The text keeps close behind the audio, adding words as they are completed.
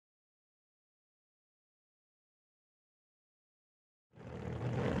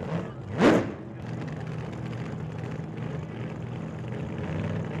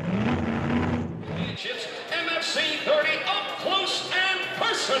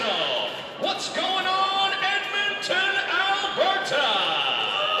National. What's going on, Edmonton, Alberta?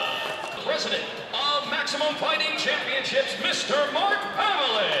 President of Maximum Fighting Championships, Mr. Mark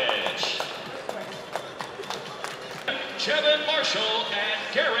Pavlich. Jevon Marshall and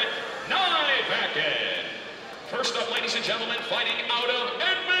Garret Nybakken. First up, ladies and gentlemen, fighting out of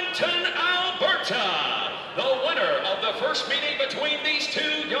Edmonton, Alberta. The winner of the first meeting between these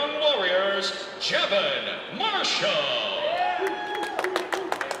two young warriors, Jevon Marshall.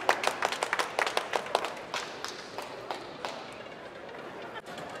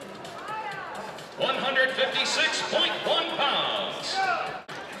 156.1 pounds.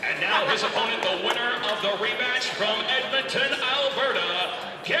 And now his opponent, the winner of the rematch from Edmonton, Alberta,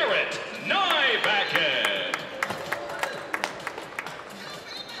 Garret Nybakken.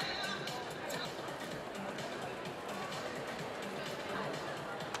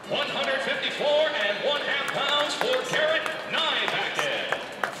 154.5 pounds for Garret Nybakken.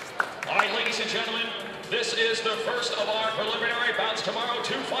 All right, ladies and gentlemen, this is the first of our preliminary bouts tomorrow.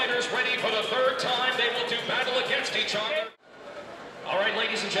 Two fighters ready for the third time. They will do battle against each other. All right,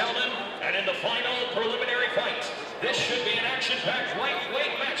 ladies and gentlemen, and in the final preliminary fight, this should be an action-packed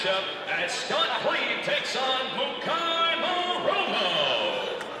lightweight matchup as Cleve takes on Mukai Maromo.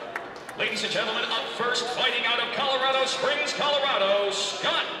 Ladies and gentlemen, up first, fighting out of Colorado Springs, Colorado,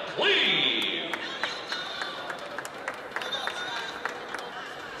 Cleve.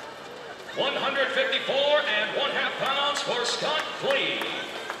 154.5 pounds for Cleve.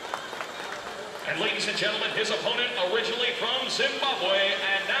 And ladies and gentlemen, his opponent, originally from Zimbabwe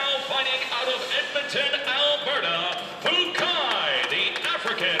and now fighting out of Edmonton, Alberta, Mukai, the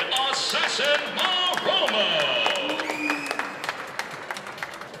African assassin Maromo.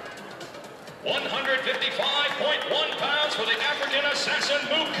 155.1 pounds for the African assassin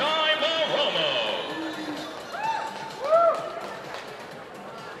Mukai Maromo.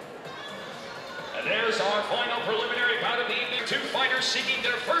 And there's our final preliminary bout of the evening. Two fighters seeking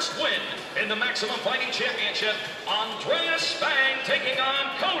their first win in the Maximum Fighting Championship. Andreas Spang taking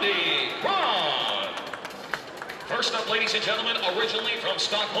on Cody Krahn. First up, ladies and gentlemen, originally from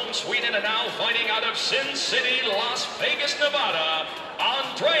Stockholm, Sweden, and now fighting out of Sin City, Las Vegas, Nevada,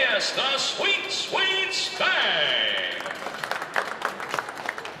 Andreas, the Sweet Spang.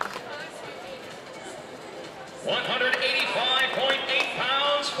 185.8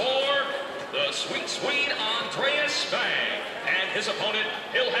 pounds for the Sweet Andreas Spang. And his opponent,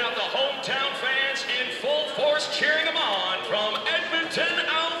 he'll have the hometown fans in full force cheering him on from Edmonton,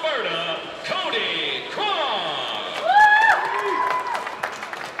 Alberta, Cody Krahn.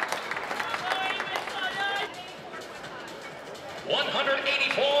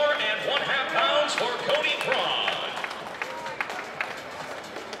 184.5 pounds for Cody Krahn.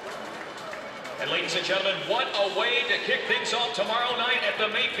 And ladies and gentlemen, what a way to kick things off tomorrow night at the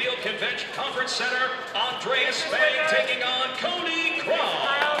Mayfield Convention Conference Center. Andreas Spang taking on Cody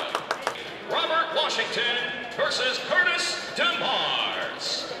Krahn. Robert Washington versus Curtis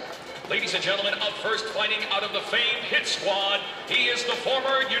Demarce. Ladies and gentlemen, up first, fighting out of the famed Hit Squad, he is the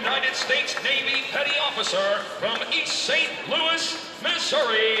former United States Navy Petty Officer from East St. Louis,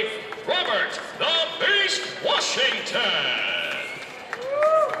 Missouri, Robert the Beast Washington.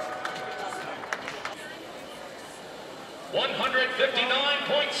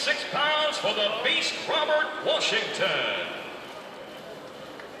 159.6 pounds for the Beast, Robert Washington.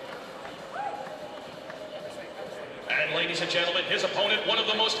 And ladies and gentlemen, his opponent, one of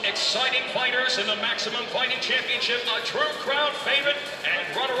the most exciting fighters in the Maximum Fighting Championship, a true crowd favorite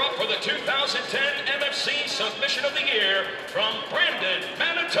and runner-up for the 2010 MFC Submission of the Year from Brandon,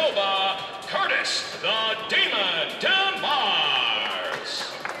 Manitoba, Curtis the Demon Demarce.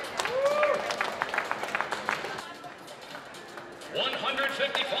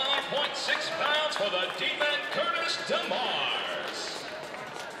 155.6 pounds for the Demon Curtis Demarce.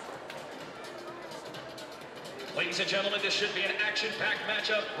 Ladies and gentlemen, this should be an action-packed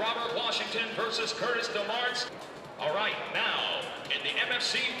matchup. Robert Washington versus Curtis Demarce. All right, now, in the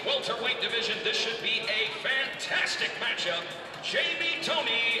MFC welterweight division, this should be a fantastic matchup.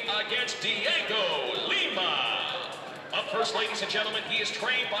 Toney against Dhiego Lima. Up first, ladies and gentlemen, he is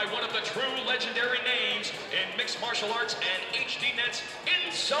trained by one of the true legendary names in mixed martial arts and HDNet's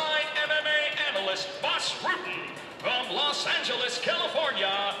inside MMA analyst, Boss Rutan, from Los Angeles,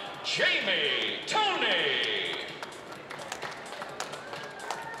 California, Toney.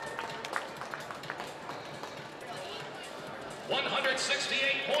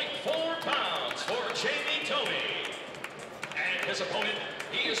 168.4 pounds for Toney. And his opponent,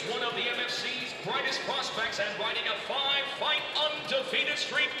 he is one of the MFC's brightest prospects and riding a 5-fight undefeated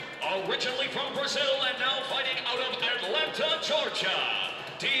streak, originally from Brazil and now fighting out of Atlanta, Georgia.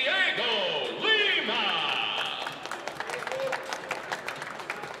 Dhiego Lima.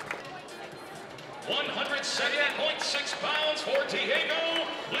 170.6 pounds for Dhiego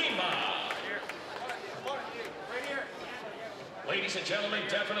Lima. Ladies and gentlemen,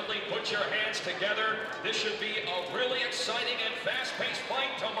 definitely put your hands together. This should be a really exciting and fast-paced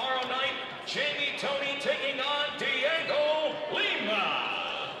fight tomorrow night. Toney taking on Dhiego Lima.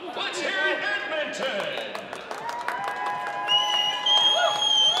 Let's hear it, Edmonton.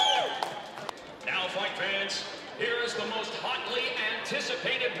 Now, fight fans, here is the most hotly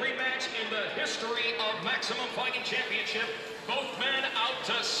anticipated rematch in the history of Maximum Fighting Championship. Both men out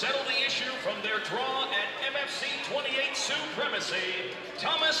to settle the issue from their draw at MFC 28 supremacy.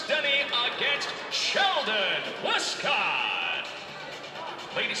 Denny against Sheldon Westcott.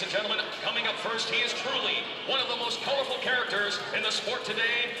 Ladies and gentlemen, coming up first, he is truly one of the most colorful characters in the sport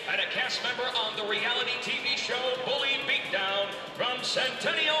today, and a cast member on the reality TV show Bully Beatdown. From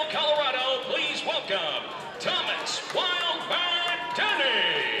Centennial, Colorado, please welcome Wildman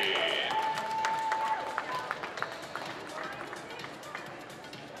Denny.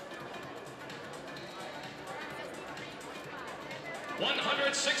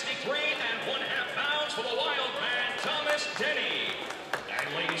 163.5 pounds for the wild man, Denny.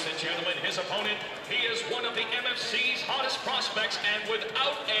 And ladies and gentlemen, his opponent, he is one of the MFC's hottest prospects, and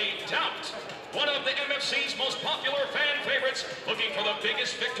without a doubt, one of the MFC's most popular fan favorites, looking for the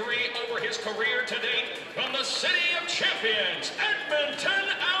biggest victory over his career to date, from the City of Champions, Edmonton,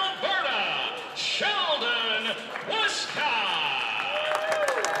 Alberta, Sheldon Westcott.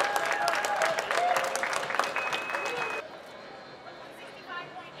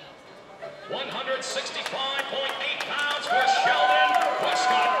 165.8 pounds for Sheldon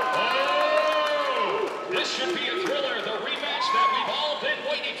Westcott. Oh! This should be a thriller, the rematch that we've all been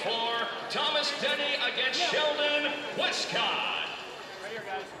waiting for. Denny against Sheldon Westcott. Right here,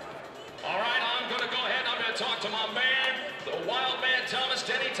 guys. All right, I'm going to go ahead. I'm going to talk to my man, the wild man,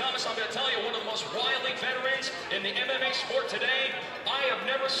 Denny. I'm going to tell you, one of the most wily veterans in the MMA sport today. I have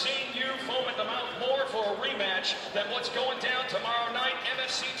never seen you foam at the mouth more for a rematch than what's going down tomorrow night.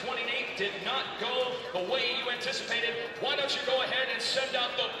 MFC 28 did not go the way you anticipated. Why don't you go ahead and send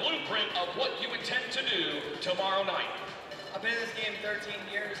out the blueprint of what you intend to do tomorrow night? I've been in this game 13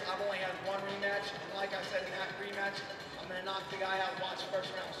 years. I've only had one rematch. And like I said, in that rematch, I'm going to knock the guy out and watch the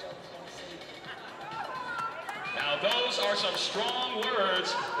first round. Sheldon's going to see. Now, those are some strong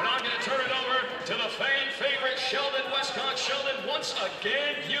words, but I'm going to turn it over to the fan favorite, Sheldon Westcott. Sheldon, once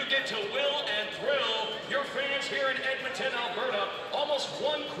again, you get to will and thrill your fans here in Edmonton, Alberta. Almost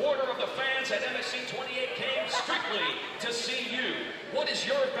 1/4 of the fans at MFC 28 came strictly to see you. What is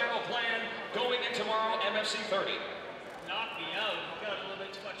your battle plan going in tomorrow, MFC 30? Knock me out. I've got a little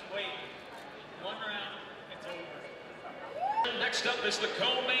bit too much weight. One round, it's over. Next up is the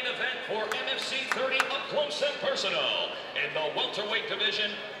co-main event for MFC 30, up close and personal. In the welterweight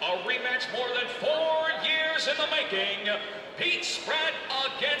division, a rematch more than 4 years in the making. Spratt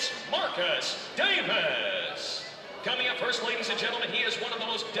against Marcus Davis. Coming up first, ladies and gentlemen, he is one of the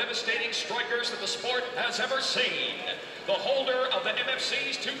most devastating strikers that the sport has ever seen. The holder of the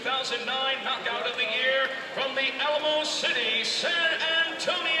MFC's 2009 Knockout of the Year from the Alamo City, San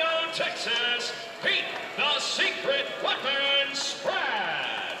Antonio, Texas, the Secret Weapon,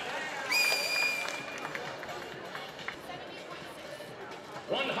 Spratt.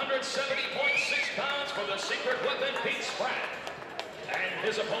 170.6 pounds for the Secret Weapon, Spratt. And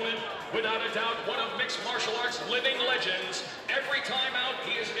his opponent, without a doubt, one of mixed martial arts living legends. Every time out,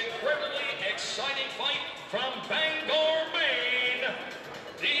 he is an incredibly exciting fight from Bangor, Maine.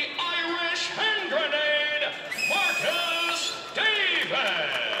 The Irish hand grenade, Marcus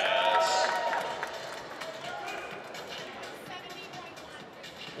Davis.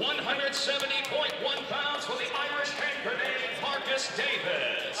 170.1 pounds for the Irish hand grenade, Marcus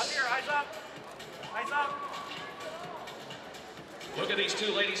Davis. Up here, eyes up. Eyes up. Look at these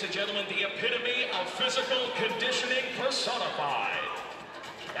two, ladies and gentlemen, the epitome of physical conditioning personified.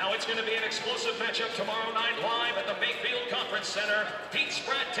 Now it's going to be an explosive matchup tomorrow night live at the Mayfield Conference Center.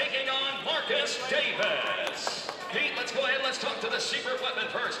 Spratt taking on Marcus Davis. Let's go ahead, let's talk to the Secret Weapon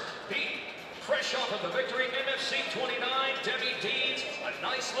first. Fresh off of the victory, MFC 29, Debbie Deeds, a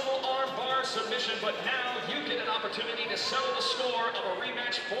nice little arm bar submission, but now you get an opportunity to settle the score of a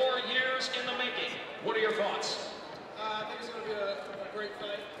rematch 4 years in the making. What are your thoughts? I think it's going to be a great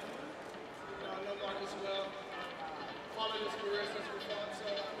fight. You know, I know Marcus well. Followed his career since we fought,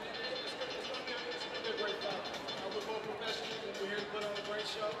 so I mean, it's going to be a great fight. We're both professionals, and we're here to put on a great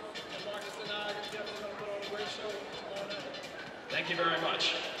show. And Marcus and I are definitely going to put on a great show tomorrow night. Thank you very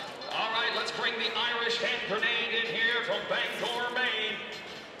much. All right, let's bring the Irish hand grenade in here from Bangor, Maine.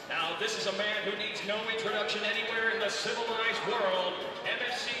 is a man who needs no introduction anywhere in the civilized world.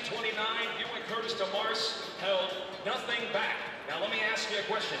 MFC 29, you and Curtis Demarce held nothing back. Now let me ask you a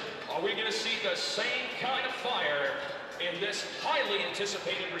question. Are we going to see the same kind of fire in this highly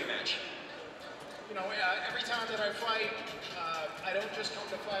anticipated rematch? You know, every time that I fight, I don't just come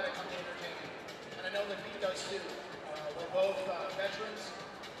to fight, I come to entertain. And I know that he does too. We're both veterans.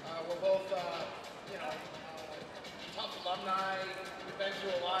 We're both, you know, tough alumni. We've been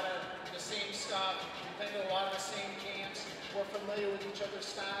through a lot of the same stuff. We've been to a lot of the same camps. We're familiar with each other's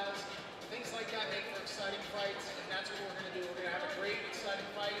styles. Things like that make for exciting fights, and that's what we're going to do. We're going to have a great, exciting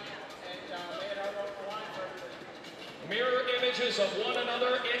fight, and lay it out on the line for everybody. Mirror images of one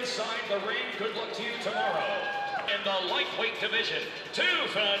another inside the ring. Good luck to you tomorrow. In the lightweight division,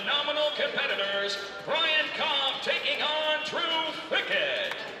 two phenomenal competitors, Cobb taking on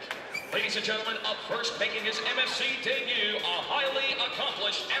Fickett. Ladies and gentlemen, up first, making his MFC debut, a highly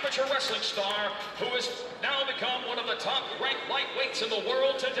accomplished amateur wrestling star who has now become one of the top-ranked lightweights in the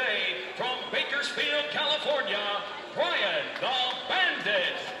world today, from Bakersfield, California, Brian the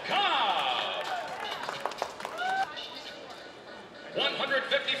Bandit Cobb.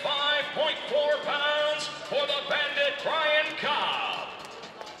 155.4 pounds for the Bandit Brian Cobb.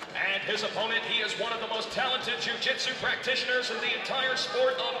 And his opponent, he is one of the most talented jiu-jitsu practitioners in the entire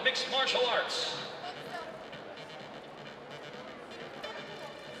sport of mixed martial arts.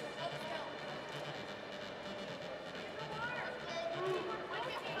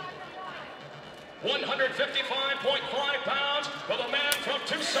 £155.5 pounds for the man from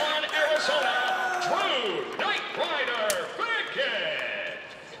Tucson, Arizona, Night Rider Fickett.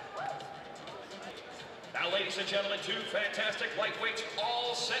 Now, ladies and gentlemen, two fantastic lightweights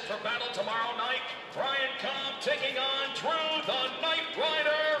all set for battle tomorrow night. Brian Cobb taking on the Night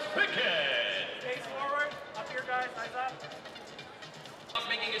Rider Fickett. Face forward, up here guys, eyes up.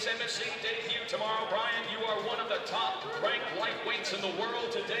 Making his MFC debut tomorrow, Brian, you are one of the top-ranked lightweights in the world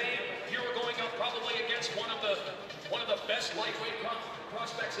today. You are going up probably against one of the best lightweight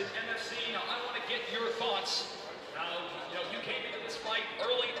prospects in MFC. Now, I want to get your thoughts. Now, you know, you came into this fight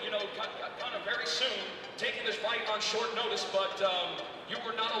early, you know, kind of very soon, taking this fight on short notice, but you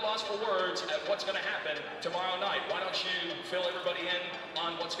were not a loss for words at what's going to happen tomorrow night. Why don't you fill everybody in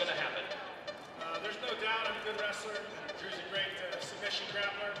on what's going to happen? There's no doubt I'm a good wrestler. Drew's a great submission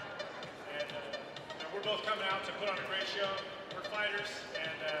grappler. And you know, we're both coming out to put on a great show. We're fighters,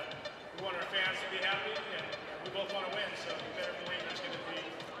 and we want our fans to be happy, and we both want to win, so you better believe there's going to be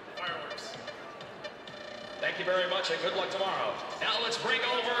fireworks. Thank you very much, and good luck tomorrow. Now let's bring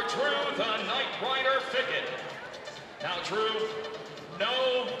over the Night Rider Fickett. Now, Drew,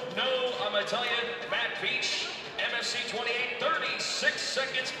 I'm going to tell you, Matt Beach, MFC 28, 36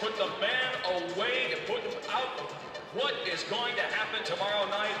 seconds, put the man away, put him out. What is going to happen tomorrow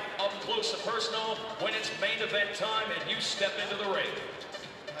night, up close and personal, when it's main event time and you step into the ring?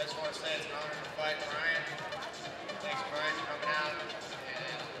 I just want to say it's an honor to fight Brian. Thanks, Brian, for coming out. And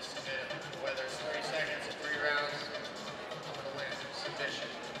whether it's 30 seconds or 3 rounds, I'm going to win.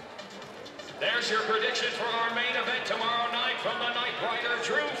 Submission. There's your prediction for our main event tomorrow night from the Night Rider,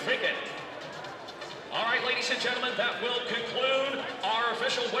 Fickett. All right, ladies and gentlemen, that will conclude our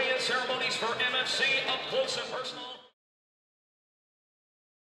official weigh-in ceremonies for MFC Up Close and Personal.